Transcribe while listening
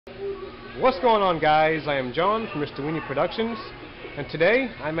What's going on, guys? I am John from Mr. Weenie Productions, and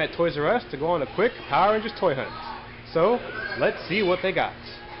today I'm at Toys R Us to go on a quick Power Rangers toy hunt. So, let's see what they got.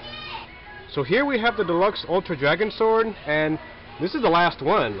 So here we have the Deluxe Ultra Dragon Sword, and this is the last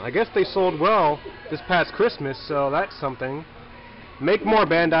one. I guess they sold well this past Christmas, so that's something. Make more,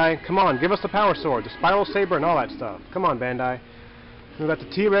 Bandai. Come on, give us the Power Sword, the Spiral Saber, and all that stuff. Come on, Bandai. We've got the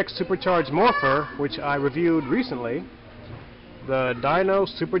T-Rex Supercharged Morpher, which I reviewed recently. The Dino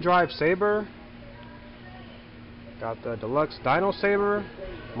Super Drive Saber. Got the Deluxe Dino Saber.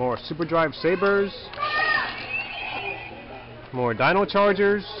 More Super Drive Sabers. More Dino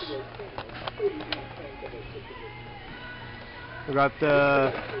Chargers. We got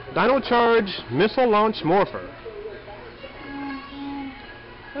the Dino Charge Missile Launch Morpher.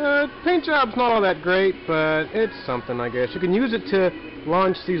 Paint job's not all that great, but it's something, I guess. You can use it to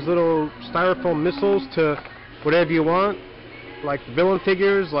launch these little styrofoam missiles to whatever you want, like villain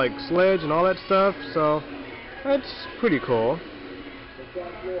figures, like Sledge and all that stuff, so that's pretty cool.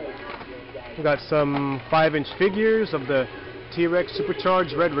 We got some 5-inch figures of the T-Rex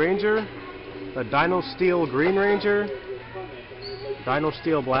Supercharged Red Ranger, the Dino Steel Green Ranger, Dino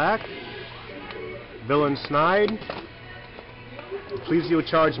Steel Black, Villain Snide, Plesio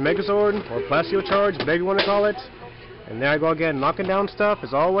Charged Megazord, or Plesio Charged, whatever you want to call it. And there I go again, knocking down stuff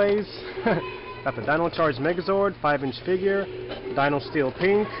as always. Got the Dino Charged Megazord, 5-inch figure, Dino Steel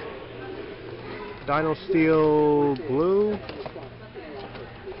Pink, Dino Steel Blue.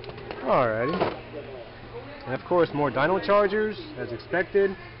 Alrighty. And of course more Dino Chargers, as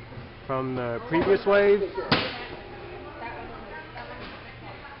expected, from the previous wave.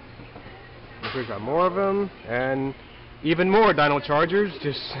 We've got more of them, and even more Dino Chargers.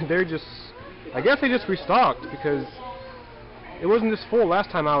 I guess they just restocked because it wasn't this full last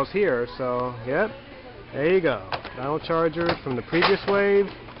time I was here, so yep, there you go. Dino Chargers from the previous wave,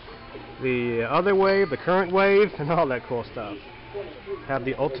 the other wave, the current wave, and all that cool stuff. Have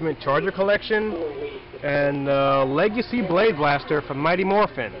the Ultimate Charger Collection, and the Legacy Blade Blaster from Mighty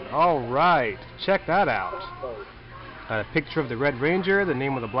Morphin. Alright, check that out. Got a picture of the Red Ranger, the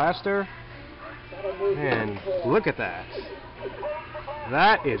name of the blaster, and look at that.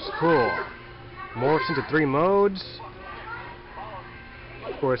 That is cool. Morphs into 3 modes.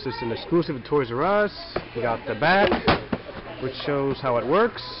 Of course, it's an exclusive to Toys R Us. We got the back, which shows how it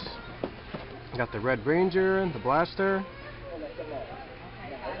works. We got the Red Ranger, the blaster.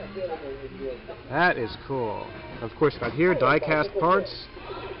 That is cool. Of course, got here die-cast parts.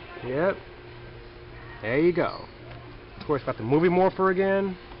 Yep. There you go. Of course, got the movie Morpher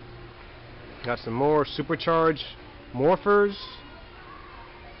again. Got some more supercharged morphers.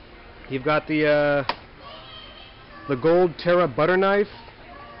 You've got the gold Terra butter knife.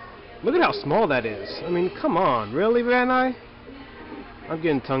 Look at how small that is. I mean, come on, really, Bandai? I'm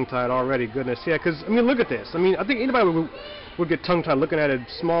getting tongue-tied already. Goodness, yeah. Because I mean, look at this. I mean, I think anybody would get tongue-tied looking at a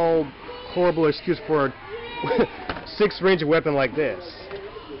small, horrible excuse for a 6-Ranger weapon like this.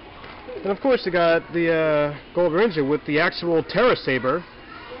 And of course, you got the Gold Ranger with the actual Terra Saber.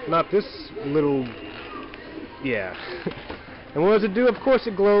 Not this little, yeah. And what does it do? Of course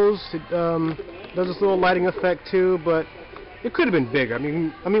it glows. It does this little lighting effect too, but it could have been bigger. I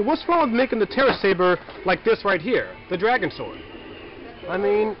mean, what's wrong with making the Terra Saber like this right here, the Dragon Sword? I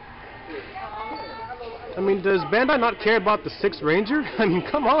mean, does Bandai not care about the 6th Ranger? I mean,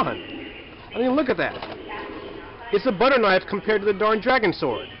 come on. I mean, look at that. It's a butter knife compared to the darn Dragon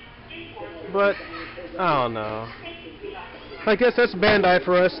Sword. But I don't know. I guess that's Bandai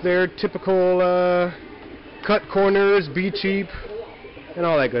for us. Their typical cut corners, be cheap, and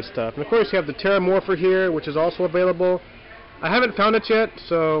all that good stuff. And of course you have the Terra Morpher here, which is also available. I haven't found it yet,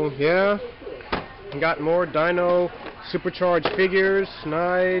 so yeah. Got more Dino Supercharged figures,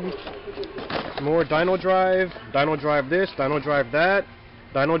 Snide, more Dino Drive this, Dino Drive that,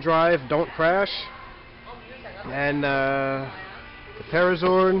 Dino Drive Don't Crash, and the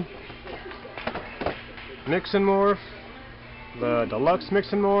Parazord, Mix and Morph, the Deluxe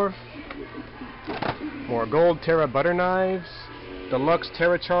Mix and Morph, more gold Terra butter knives, Deluxe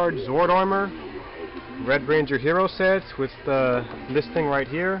Terra Charged Zord armor, Red Ranger hero sets with this thing right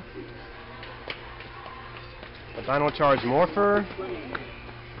here, the Dino Charged Morpher,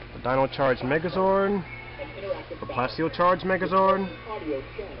 the Dino Charged Megazord, the Plesio Charged Megazord,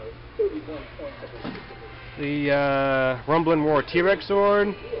 the Rumblin' War T-Rex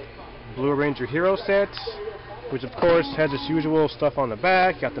Zord, Blue Ranger hero sets, which of course has its usual stuff on the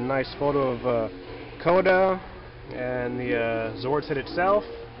back. Got the nice photo of Coda and the Zord set itself.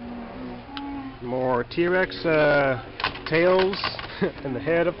 More T-Rex tails and the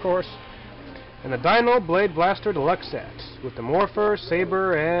head, of course. And the Dino Blade Blaster Deluxe set with the Morpher,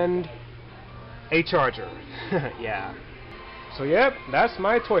 Saber, and a charger. Yeah. So yep, that's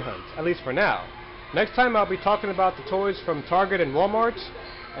my toy hunt, at least for now. Next time I'll be talking about the toys from Target and Walmart.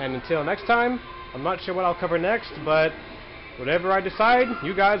 And until next time, I'm not sure what I'll cover next, but whatever I decide,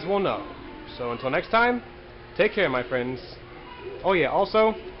 you guys will know. So until next time, take care, my friends. Oh yeah,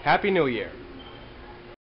 also, Happy New Year.